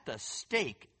at the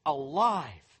stake alive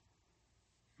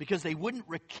because they wouldn't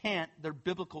recant their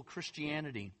biblical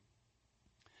Christianity.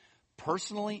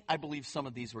 Personally, I believe some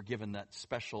of these were given that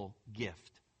special gift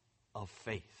of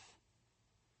faith.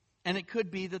 And it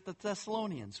could be that the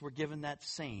Thessalonians were given that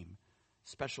same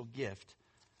special gift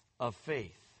of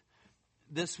faith.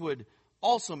 This would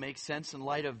also make sense in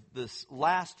light of this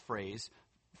last phrase,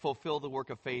 fulfill the work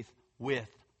of faith with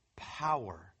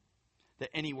power.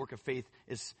 That any work of faith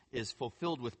is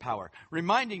fulfilled with power.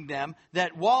 Reminding them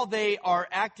that while they are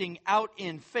acting out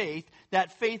in faith,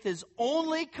 that faith is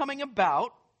only coming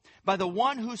about by the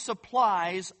one who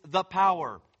supplies the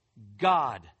power,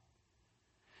 God.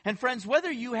 And friends,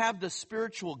 whether you have the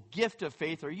spiritual gift of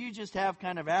faith or you just have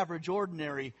kind of average,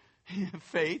 ordinary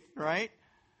faith, right?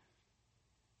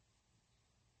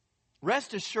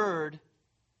 Rest assured,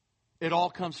 it all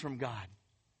comes from God.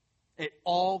 It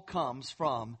all comes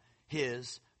from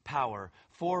His power.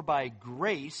 For by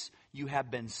grace you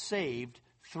have been saved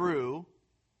through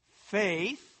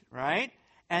faith, right?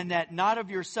 And that not of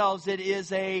yourselves, it is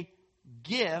a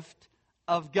gift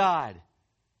of God.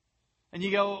 And you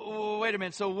go, oh, wait a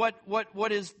minute, so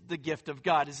what is the gift of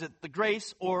God? Is it the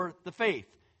grace or the faith?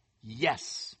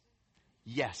 Yes.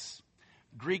 Yes.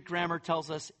 Greek grammar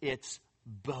tells us it's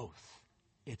both.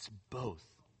 It's both.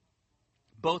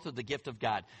 Both are the gift of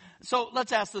God. So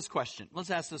let's ask this question.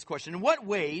 In what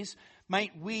ways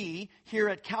might we here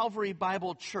at Calvary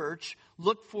Bible Church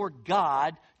look for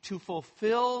God to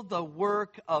fulfill the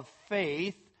work of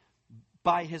faith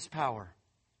by His power?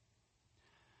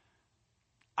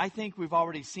 I think we've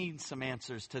already seen some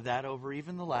answers to that over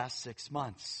even the last 6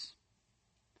 months.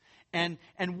 And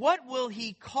what will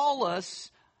He call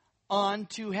us on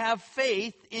to have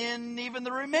faith in even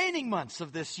the remaining months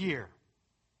of this year?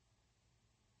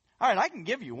 All right, I can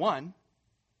give you one.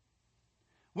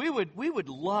 We would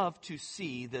love to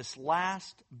see this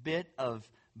last bit of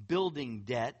building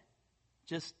debt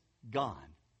just gone,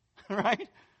 right?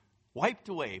 Wiped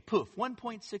away, poof,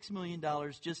 $1.6 million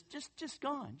just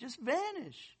gone, just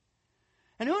vanish.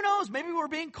 And who knows, maybe we're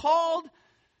being called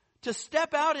to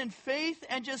step out in faith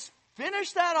and just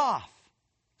finish that off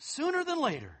sooner than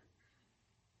later.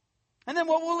 And then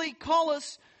what will He call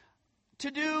us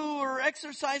to do or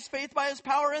exercise faith by His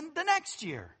power in the next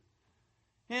year?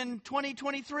 In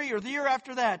 2023 or the year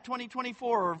after that,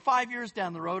 2024 or 5 years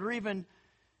down the road or even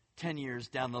 10 years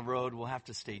down the road, we'll have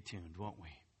to stay tuned, won't we?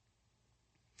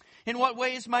 In what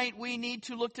ways might we need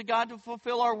to look to God to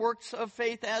fulfill our works of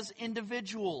faith as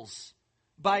individuals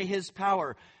by His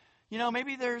power? You know,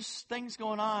 maybe there's things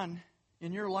going on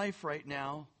in your life right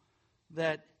now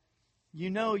that you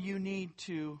know you need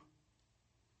to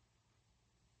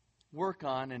work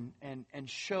on and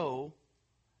show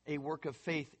a work of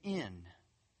faith in.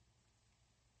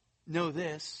 Know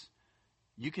this,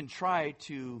 you can try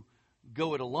to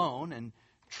go it alone and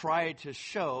try to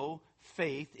show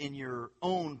faith in your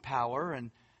own power,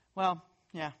 and, well,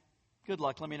 yeah, good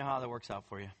luck. Let me know how that works out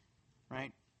for you,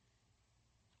 right?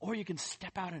 Or you can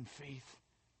step out in faith,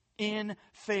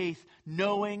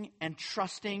 knowing and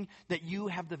trusting that you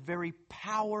have the very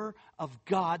power of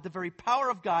God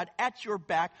at your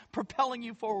back, propelling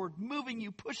you forward, moving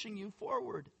you, pushing you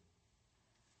forward.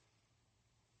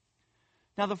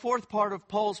 Now, the fourth part of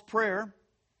Paul's prayer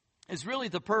is really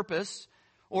the purpose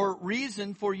or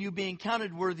reason for you being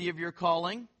counted worthy of your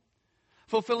calling,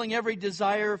 fulfilling every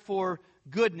desire for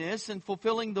goodness and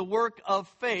fulfilling the work of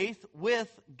faith with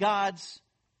God's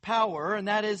power, and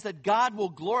that is that God will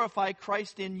glorify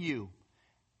Christ in you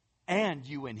and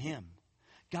you in Him.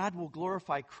 God will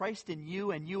glorify Christ in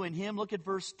you and you in Him. Look at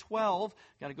verse 12.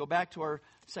 Got to go back to our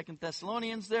 2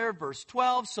 Thessalonians there. Verse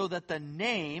 12. So that the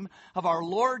name of our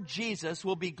Lord Jesus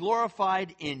will be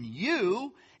glorified in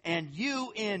you and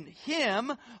you in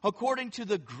Him, according to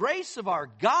the grace of our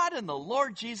God and the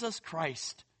Lord Jesus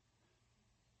Christ.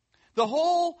 The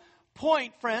whole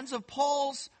point, friends, of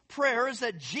Paul's prayer is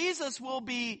that Jesus will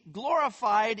be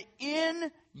glorified in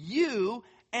you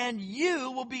and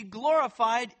you will be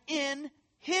glorified in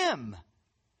Him.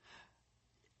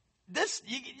 This,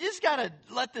 you just got to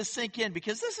let this sink in,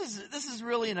 because this is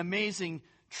really an amazing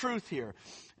truth here.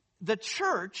 The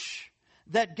church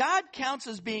that God counts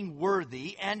as being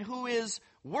worthy and who is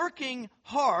working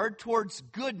hard towards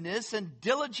goodness and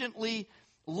diligently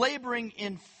laboring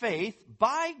in faith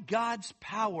by God's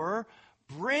power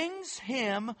brings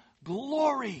Him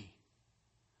glory.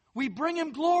 We bring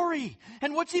Him glory.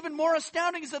 And what's even more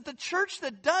astounding is that the church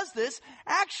that does this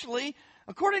actually,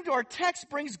 according to our text,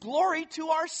 brings glory to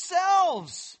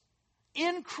ourselves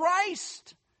in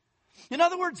Christ. In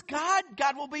other words, God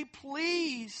will be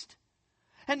pleased.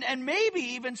 And maybe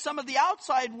even some of the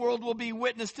outside world will be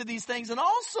witness to these things and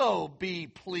also be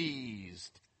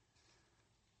pleased.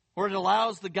 Or it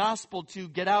allows the gospel to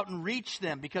get out and reach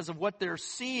them because of what they're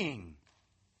seeing.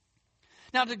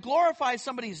 Now, to glorify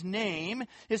somebody's name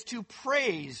is to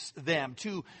praise them,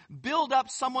 to build up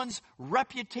someone's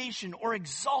reputation or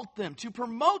exalt them, to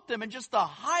promote them in just the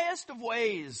highest of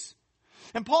ways.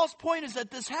 And Paul's point is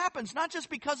that this happens not just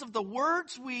because of the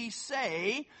words we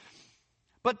say,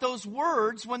 but those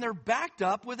words when they're backed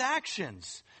up with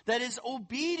actions. That is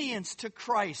obedience to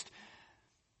Christ.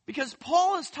 Because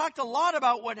Paul has talked a lot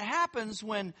about what happens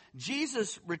when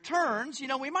Jesus returns. You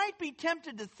know, we might be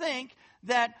tempted to think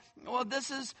that, well,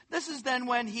 this is then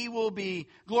when He will be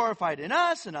glorified in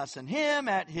us and us in Him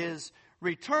at His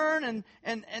return.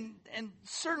 And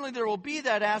certainly there will be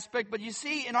that aspect. But you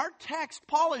see, in our text,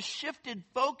 Paul has shifted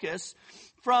focus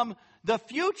from the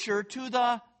future to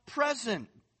the present.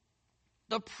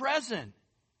 The present.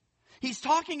 He's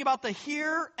talking about the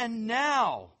here and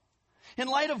now. In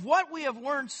light of what we have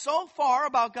learned so far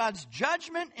about God's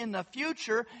judgment in the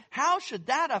future, how should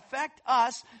that affect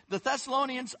us, the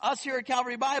Thessalonians, us here at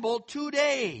Calvary Bible,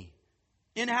 today,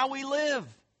 in how we live?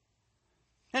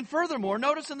 And furthermore,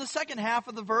 notice in the second half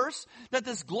of the verse that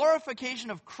this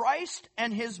glorification of Christ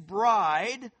and his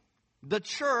bride, the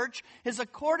church, is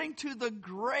according to the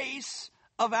grace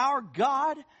of our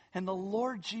God and the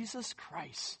Lord Jesus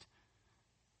Christ.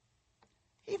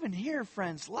 Even here,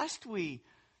 friends, lest we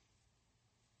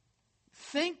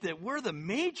think that we're the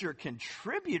major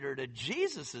contributor to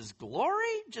Jesus' glory,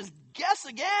 just guess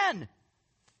again.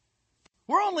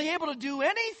 We're only able to do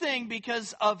anything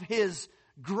because of his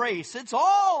grace. It's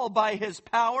all by his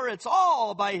power. It's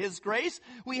all by his grace.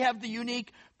 We have the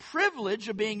unique privilege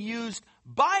of being used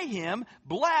by him,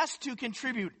 blessed to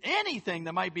contribute anything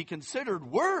that might be considered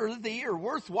worthy or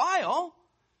worthwhile.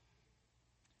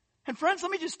 And friends,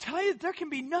 let me just tell you, there can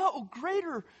be no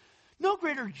greater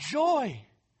joy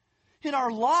in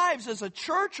our lives as a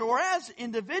church or as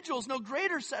individuals, no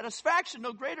greater satisfaction,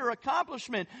 no greater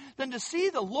accomplishment than to see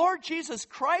the Lord Jesus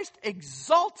Christ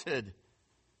exalted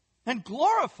and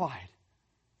glorified.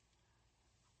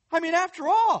 I mean, after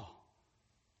all,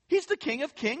 he's the King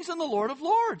of Kings and the Lord of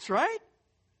Lords, right?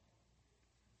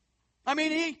 I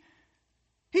mean,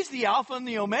 he's the Alpha and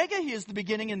the Omega. He is the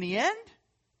beginning and the end.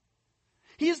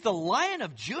 He is the Lion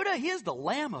of Judah. He is the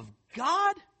Lamb of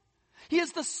God. He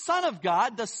is the Son of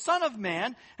God, the Son of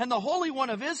Man, and the Holy One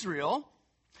of Israel.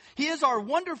 He is our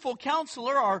wonderful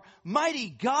Counselor, our mighty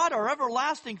God, our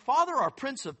everlasting Father, our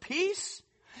Prince of Peace.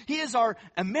 He is our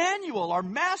Emmanuel, our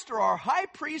Master, our High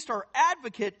Priest, our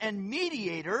Advocate and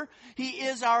Mediator. He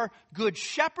is our Good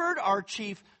Shepherd, our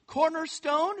Chief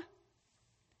Cornerstone.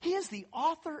 He is the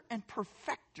author and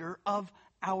perfecter of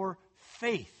our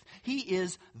faith. He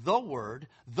is the Word,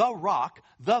 the Rock,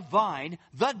 the Vine,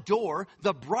 the Door,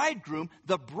 the Bridegroom,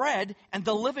 the Bread, and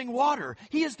the living water.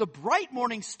 He is the bright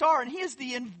morning star, and he is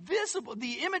the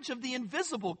image of the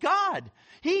invisible God.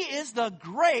 He is the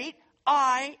great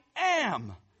I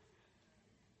am.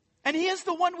 And he is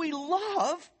the one we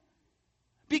love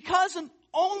because and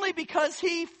only because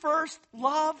he first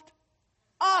loved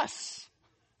us.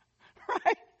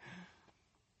 Right?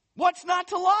 What's not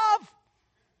to love?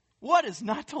 What is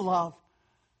not to love?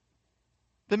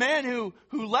 The man who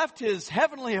left his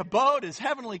heavenly abode, his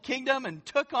heavenly kingdom, and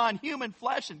took on human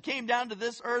flesh and came down to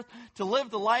this earth to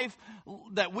live the life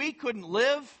that we couldn't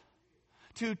live,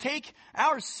 to take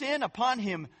our sin upon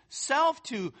himself,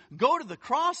 to go to the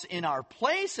cross in our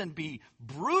place and be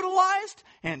brutalized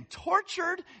and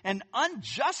tortured and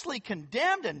unjustly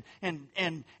condemned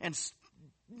and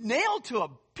nailed to a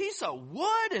piece of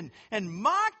wood and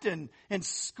mocked and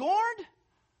scorned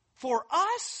for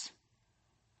us,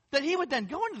 that he would then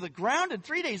go into the ground and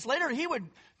 3 days later he would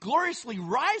gloriously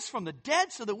rise from the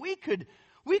dead so that we could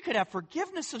have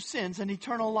forgiveness of sins and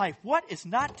eternal life. What is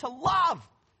not to love?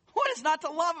 What is not to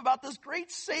love about this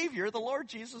great Savior, the Lord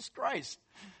Jesus Christ,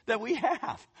 that we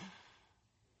have?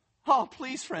 Oh,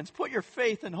 please, friends, put your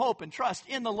faith and hope and trust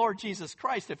in the Lord Jesus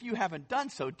Christ. If you haven't done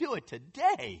so, do it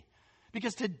today.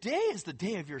 Because today is the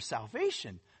day of your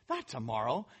salvation, not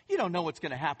tomorrow. You don't know what's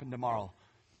going to happen tomorrow.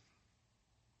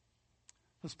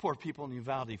 Those poor people in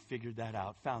Uvalde figured that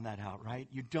out, found that out, right?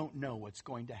 You don't know what's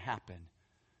going to happen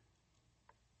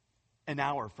an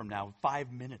hour from now,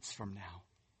 5 minutes from now.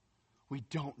 We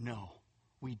don't know.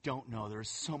 We don't know. There is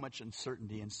so much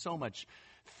uncertainty and so much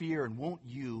fear. And won't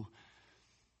you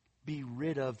be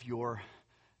rid of your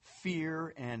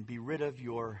fear and be rid of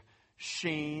your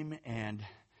shame and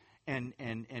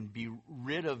be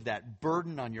rid of that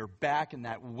burden on your back and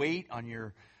that weight on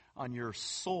your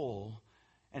soul,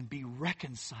 and be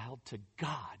reconciled to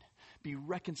God. Be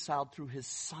reconciled through his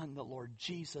Son, the Lord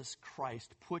Jesus Christ.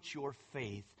 Put your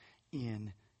faith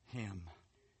in him.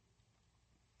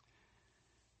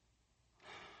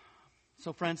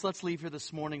 So friends, let's leave here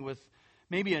this morning with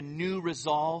maybe a new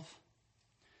resolve.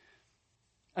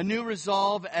 A new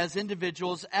resolve as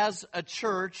individuals, as a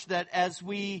church, that as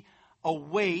we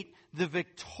await the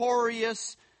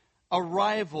victorious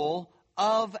arrival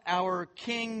of our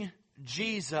King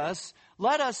Jesus,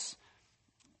 let us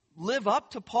live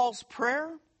up to Paul's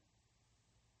prayer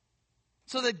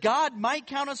so that God might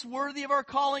count us worthy of our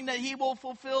calling, that he will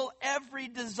fulfill every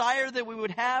desire that we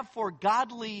would have for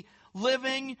godly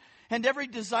living and every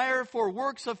desire for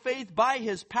works of faith by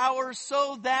his power,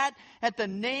 so that at the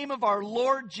name of our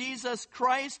Lord Jesus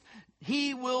Christ,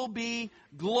 he will be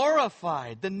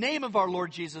glorified. The name of our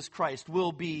Lord Jesus Christ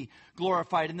will be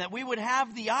glorified, and that we would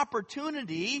have the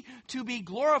opportunity to be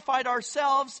glorified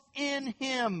ourselves in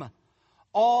him,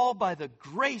 all by the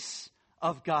grace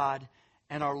of God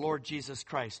and our Lord Jesus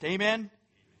Christ. Amen?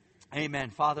 Amen.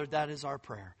 Father, that is our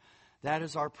prayer. That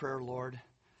is our prayer, Lord,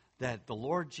 that the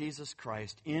Lord Jesus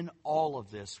Christ in all of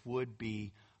this would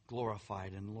be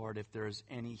glorified. And Lord, if there is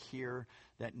any here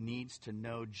that needs to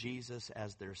know Jesus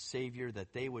as their Savior,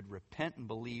 that they would repent and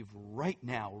believe right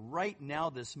now,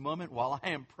 this moment while I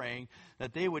am praying,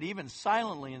 that they would even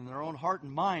silently in their own heart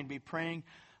and mind be praying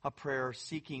a prayer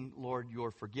seeking, Lord,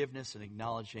 your forgiveness and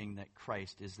acknowledging that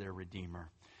Christ is their Redeemer.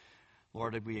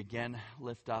 Lord, we again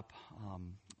lift up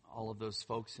all of those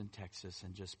folks in Texas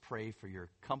and just pray for your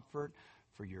comfort,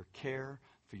 for your care,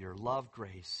 for your love,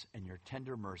 grace, and your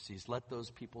tender mercies. Let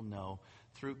those people know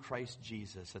through Christ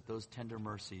Jesus that those tender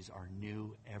mercies are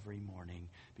new every morning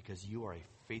because you are a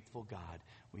faithful God.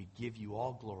 We give you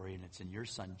all glory, and it's in your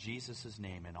Son Jesus'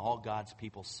 name, and all God's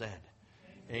people said,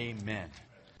 Amen.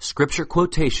 Scripture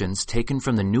quotations taken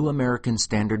from the New American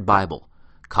Standard Bible.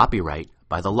 Copyright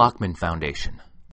by the Lockman Foundation.